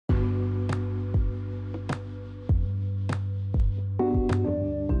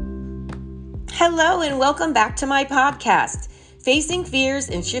Hello and welcome back to my podcast, Facing Fears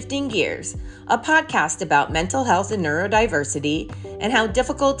and Shifting Gears, a podcast about mental health and neurodiversity and how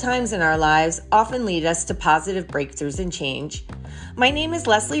difficult times in our lives often lead us to positive breakthroughs and change. My name is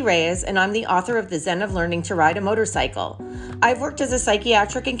Leslie Reyes and I'm the author of The Zen of Learning to Ride a Motorcycle. I've worked as a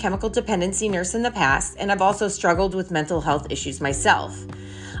psychiatric and chemical dependency nurse in the past, and I've also struggled with mental health issues myself.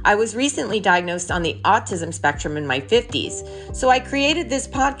 I was recently diagnosed on the autism spectrum in my 50s, so I created this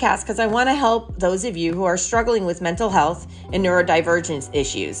podcast because I want to help those of you who are struggling with mental health and neurodivergence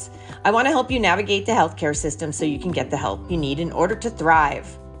issues. I want to help you navigate the healthcare system so you can get the help you need in order to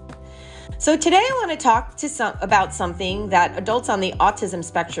thrive. So today I want to talk about something that adults on the autism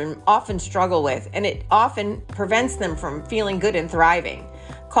spectrum often struggle with, and it often prevents them from feeling good and thriving,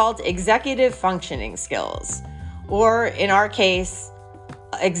 called executive functioning skills, or in our case,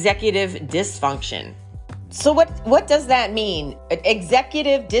 executive dysfunction. So what does that mean?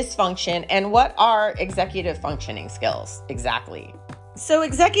 Executive dysfunction, and what are executive functioning skills exactly? So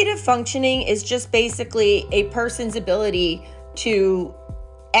executive functioning is just basically a person's ability to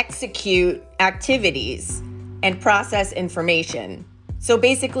execute activities and process information. So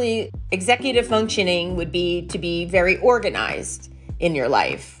basically, executive functioning would be to be very organized in your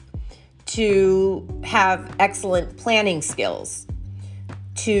life, to have excellent planning skills,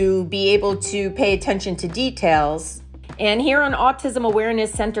 to be able to pay attention to details. And here on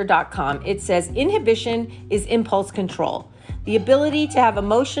autismawarenesscenter.com, it says inhibition is impulse control, the ability to have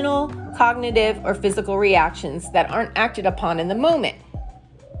emotional, cognitive, or physical reactions that aren't acted upon in the moment.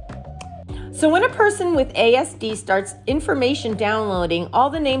 So when a person with ASD starts information downloading all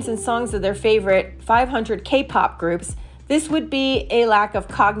the names and songs of their favorite 500 K-pop groups, this would be a lack of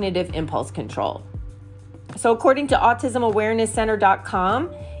cognitive impulse control. So according to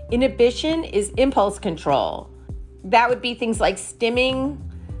autismawarenesscenter.com, inhibition is impulse control. That would be things like stimming,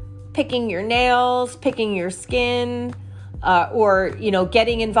 picking your nails, picking your skin, or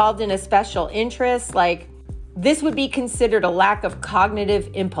getting involved in a special interest. Like this would be considered a lack of cognitive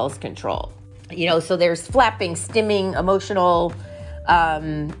impulse control. So there's flapping, stimming, emotional,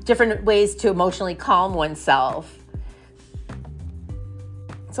 different ways to emotionally calm oneself.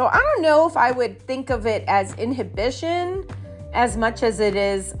 So I don't know if I would think of it as inhibition as much as it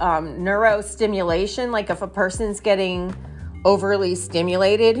is neurostimulation. Like if a person's getting overly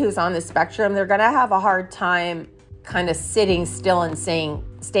stimulated who's on the spectrum, they're going to have a hard time kind of sitting still and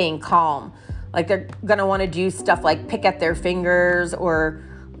staying calm. Like they're going to want to do stuff like pick at their fingers or,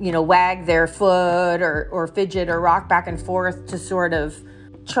 wag their foot or fidget or rock back and forth to sort of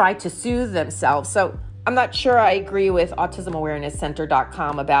try to soothe themselves. So I'm not sure I agree with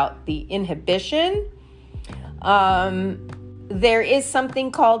autismawarenesscenter.com about the inhibition. There is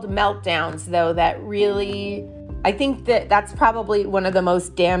something called meltdowns, though, that really, I think that's probably one of the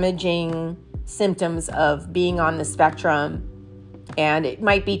most damaging symptoms of being on the spectrum. And it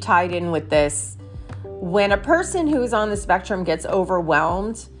might be tied in with this. When a person who's on the spectrum gets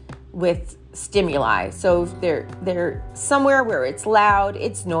overwhelmed with stimuli, so if they're somewhere where it's loud,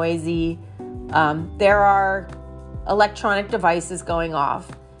 it's noisy, there are electronic devices going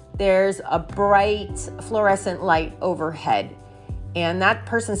off. There's a bright fluorescent light overhead, and that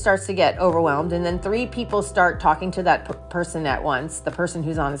person starts to get overwhelmed. And then 3 people start talking to that person at once, the person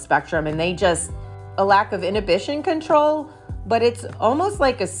who's on the spectrum, and they just, a lack of inhibition control, but it's almost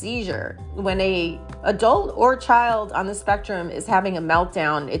like a seizure. When a adult or child on the spectrum is having a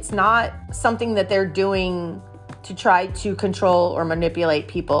meltdown, it's not something that they're doing to try to control or manipulate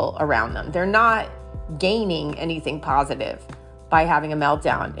people around them. They're not gaining anything positive by having a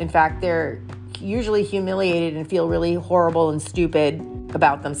meltdown. In fact, they're usually humiliated and feel really horrible and stupid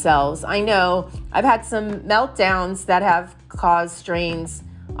about themselves. I know I've had some meltdowns that have caused strains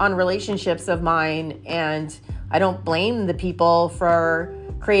on relationships of mine, and I don't blame the people for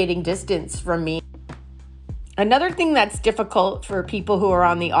creating distance from me. Another thing that's difficult for people who are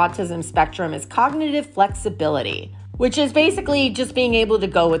on the autism spectrum is cognitive flexibility, which is basically just being able to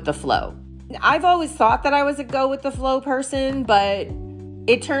go with the flow. I've always thought that I was a go with the flow person, but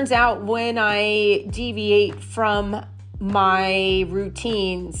it turns out when I deviate from my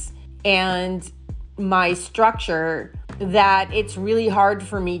routines and my structure, that it's really hard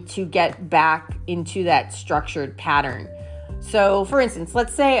for me to get back into that structured pattern. So for instance,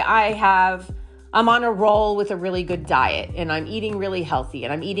 let's say I'm on a roll with a really good diet and I'm eating really healthy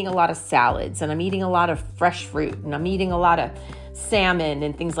and I'm eating a lot of salads and I'm eating a lot of fresh fruit and I'm eating a lot of salmon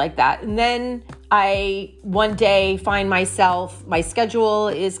and things like that. And then I one day find myself, my schedule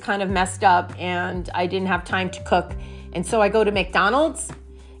is kind of messed up and I didn't have time to cook. And so I go to McDonald's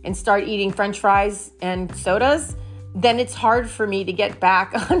and start eating French fries and sodas. Then it's hard for me to get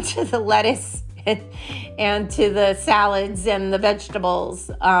back onto the lettuce and to the salads and the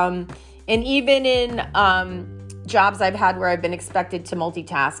vegetables. And even in jobs I've had where I've been expected to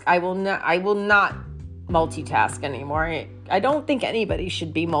multitask, I will not multitask anymore. I don't think anybody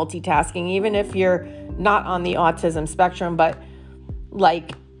should be multitasking, even if you're not on the autism spectrum. But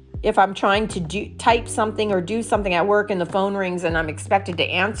like, if I'm trying to type something or do something at work and the phone rings and I'm expected to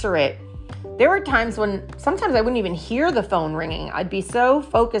answer it, there were times when sometimes I wouldn't even hear the phone ringing. I'd be so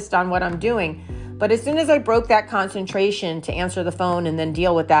focused on what I'm doing. But as soon as I broke that concentration to answer the phone and then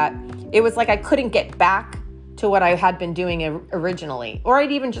deal with that, it was like I couldn't get back to what I had been doing originally. Or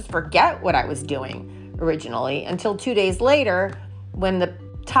I'd even just forget what I was doing originally until 2 days later when the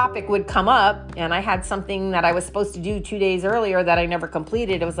topic would come up and I had something that I was supposed to do 2 days earlier that I never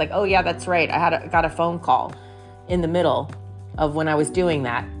completed. It was like, oh yeah, that's right. I got a phone call in the middle of when I was doing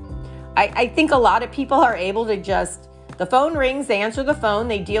that. I think a lot of people are able to just, the phone rings, they answer the phone,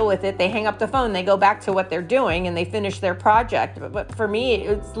 they deal with it, they hang up the phone, they go back to what they're doing and they finish their project. But for me,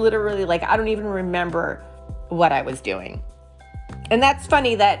 it's literally like, I don't even remember what I was doing. And that's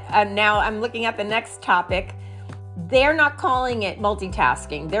funny that now I'm looking at the next topic. They're not calling it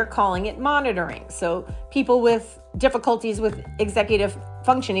multitasking. They're calling it monitoring. So people with difficulties with executive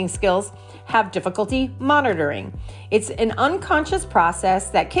functioning skills have difficulty monitoring. It's an unconscious process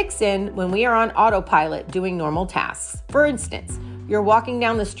that kicks in when we are on autopilot doing normal tasks. For instance, you're walking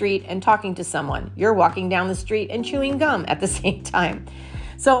down the street and talking to someone. You're walking down the street and chewing gum at the same time.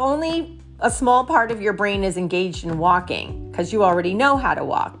 So only a small part of your brain is engaged in walking because you already know how to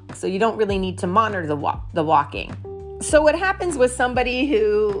walk. So you don't really need to monitor the walking. So what happens with somebody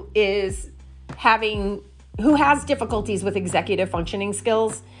who has difficulties with executive functioning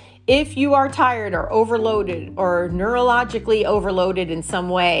skills, if you are tired or overloaded or neurologically overloaded in some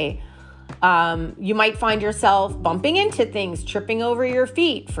way, you might find yourself bumping into things, tripping over your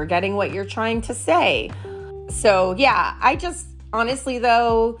feet, forgetting what you're trying to say. So yeah, I just honestly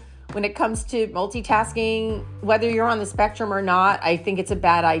though, when it comes to multitasking, whether you're on the spectrum or not, I think it's a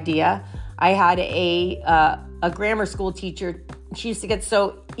bad idea. I had a grammar school teacher. She used to get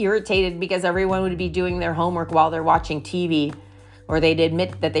so irritated because everyone would be doing their homework while they're watching TV, or they'd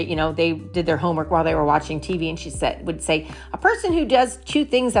admit that they did their homework while they were watching TV. And she would say, a person who does two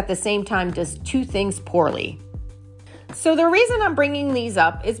things at the same time does two things poorly. So the reason I'm bringing these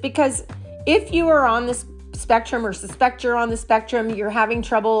up is because if you are on this spectrum or suspect you're on the spectrum, you're having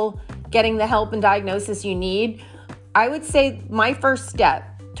trouble getting the help and diagnosis you need, I would say my first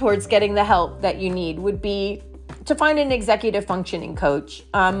step towards getting the help that you need would be to find an executive functioning coach.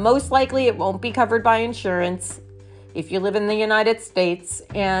 Most likely it won't be covered by insurance if you live in the United States.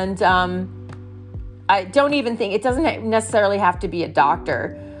 And I don't even think, it doesn't necessarily have to be a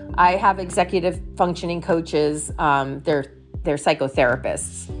doctor. I have executive functioning coaches. They're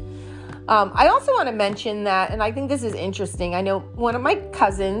psychotherapists. I also want to mention that, and I think this is interesting, I know one of my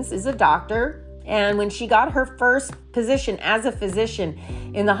cousins is a doctor, and when she got her first position as a physician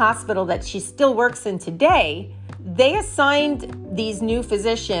in the hospital that she still works in today, they assigned these new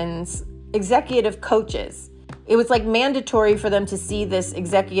physicians executive coaches. It was like mandatory for them to see this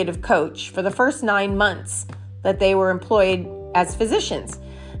executive coach for the first 9 months that they were employed as physicians.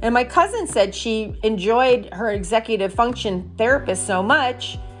 And my cousin said she enjoyed her executive function therapist so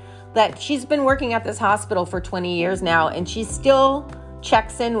much that she's been working at this hospital for 20 years now, and she still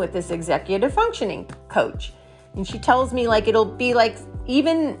checks in with this executive functioning coach. And she tells me like it'll be like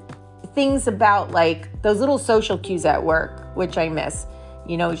even things about like those little social cues at work, which I miss.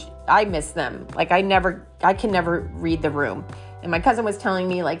 I miss them. Like I can never read the room. And my cousin was telling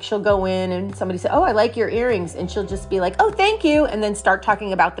me like she'll go in and somebody said, "Oh, I like your earrings." And she'll just be like, "Oh, thank you." And then start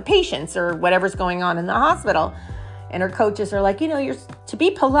talking about the patients or whatever's going on in the hospital. And her coaches are like, you're to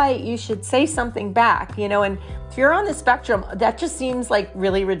be polite, you should say something back, and if you're on the spectrum, that just seems like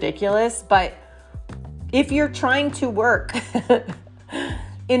really ridiculous. But if you're trying to work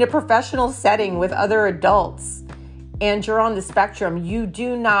in a professional setting with other adults and you're on the spectrum, you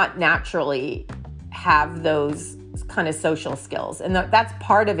do not naturally have those kind of social skills. And that's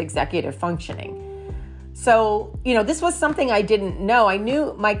part of executive functioning. So, this was something I didn't know. I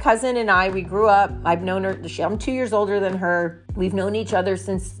knew my cousin and I, we grew up. I've known her. I'm 2 years older than her. We've known each other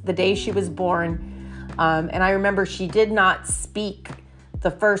since the day she was born. And I remember she did not speak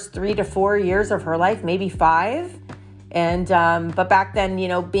the first 3 to 4 years of her life, maybe 5. And, but back then,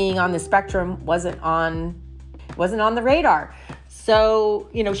 being on the spectrum wasn't on the radar. So,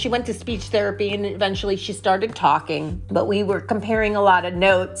 she went to speech therapy and eventually she started talking, but we were comparing a lot of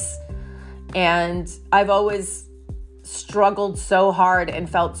notes. And I've always struggled so hard and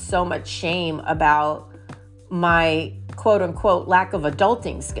felt so much shame about my quote unquote lack of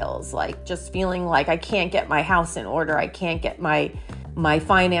adulting skills, like just feeling like I can't get my house in order, I can't get my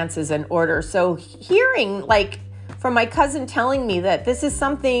finances in order. So hearing like from my cousin telling me that this is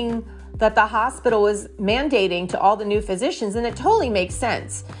something that the hospital was mandating to all the new physicians, and it totally makes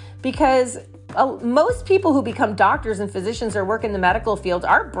sense, because most people who become doctors and physicians or work in the medical field,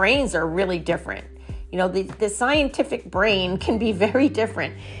 our brains are really different. You know, the scientific brain can be very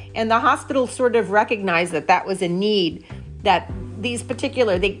different. And the hospital sort of recognized that was a need, that these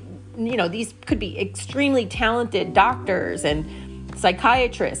these could be extremely talented doctors and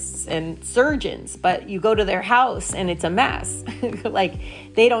psychiatrists and surgeons, but you go to their house and it's a mess. Like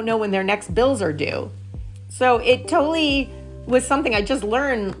they don't know when their next bills are due. So it totally was something I just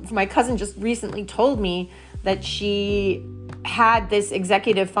learned. My cousin just recently told me that she had this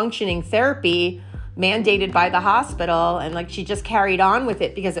executive functioning therapy mandated by the hospital, and like she just carried on with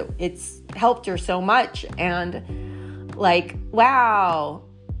it because it's helped her so much. And like, wow,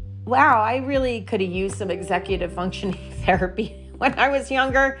 I really could have used some executive functioning therapy when I was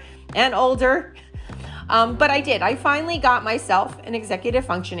younger and older. But I did. I finally got myself an executive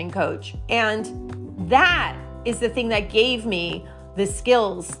functioning coach. And that is the thing that gave me the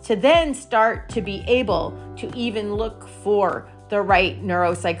skills to then start to be able to even look for the right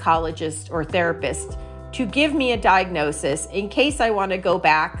neuropsychologist or therapist to give me a diagnosis in case I want to go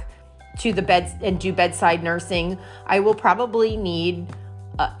back to the bed and do bedside nursing. I will probably need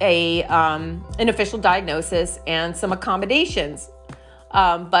an official diagnosis and some accommodations.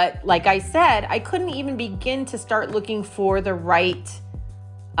 But like I said, I couldn't even begin to start looking for the right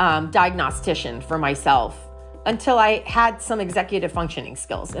diagnostician for myself until I had some executive functioning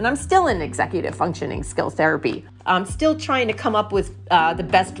skills. And I'm still in executive functioning skill therapy. I'm still trying to come up with the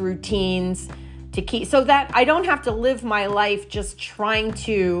best routines to keep, so that I don't have to live my life just trying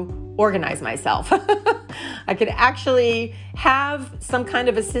to organize myself. I could actually have some kind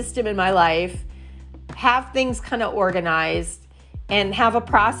of a system in my life, have things kind of organized, and have a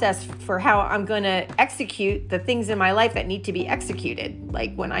process for how I'm going to execute the things in my life that need to be executed.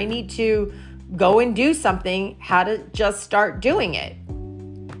 Like when I need to go and do something, how to just start doing it.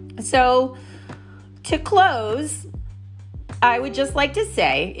 So to close, I would just like to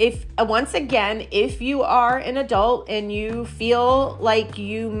say, if you are an adult and you feel like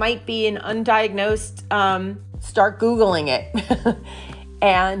you might be an undiagnosed, start Googling it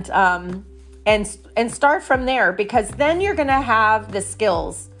and start from there, because then you're going to have the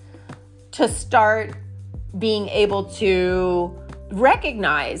skills to start being able to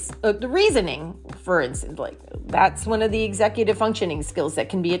recognize the reasoning. For instance, like that's one of the executive functioning skills that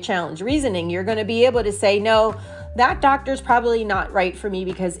can be a challenge. Reasoning, you're going to be able to say, no, that doctor's probably not right for me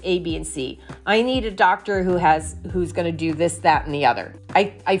because A, B, and C. I need a doctor who's going to do this, that, and the other.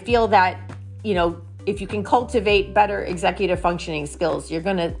 I feel that, if you can cultivate better executive functioning skills, you're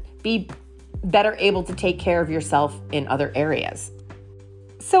going to be better able to take care of yourself in other areas.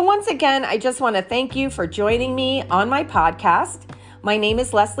 So once again, I just want to thank you for joining me on my podcast. My name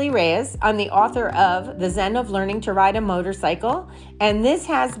is Leslie Reyes. I'm the author of The Zen of Learning to Ride a Motorcycle, and this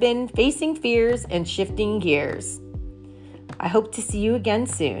has been Facing Fears and Shifting Gears. I hope to see you again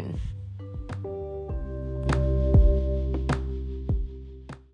soon.